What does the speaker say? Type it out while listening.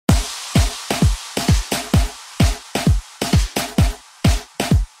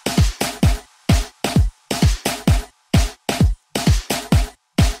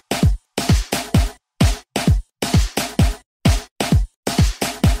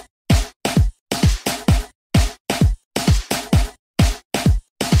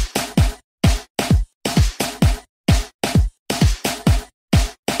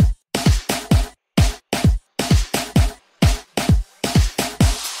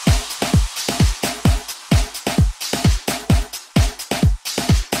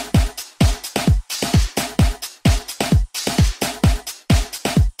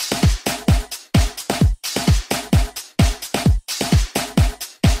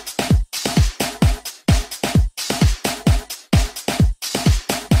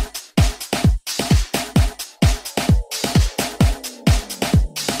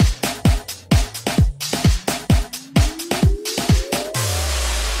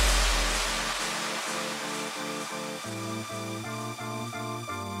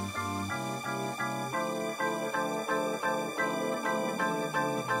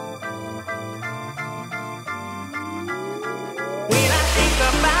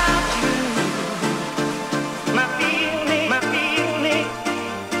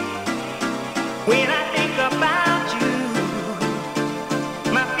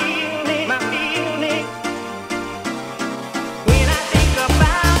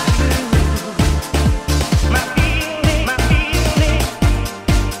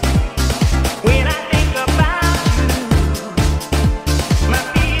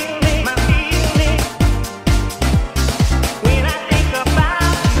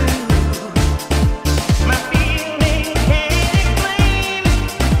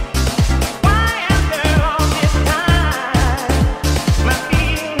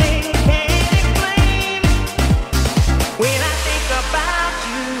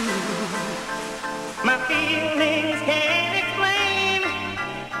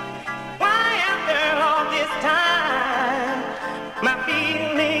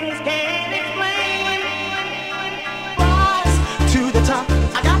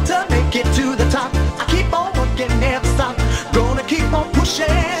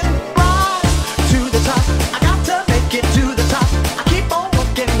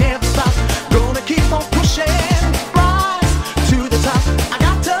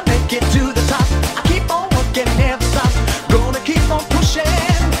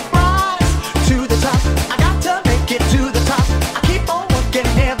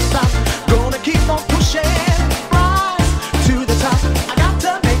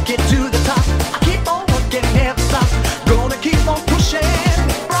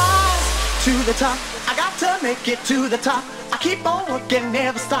stop. I got to make it to the top. I keep on working,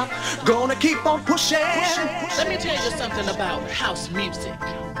 never stop. Gonna keep on pushing. Let me tell you something about house music.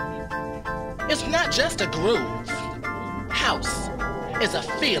 It's not just a groove. House is a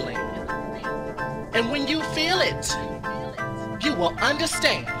feeling. And when you feel it, you will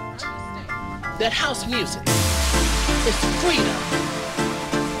understand that house music is freedom.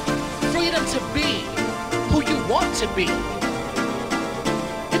 Freedom to be who you want to be.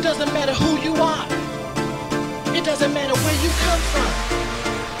 It doesn't matter who you are. It doesn't matter where you come from.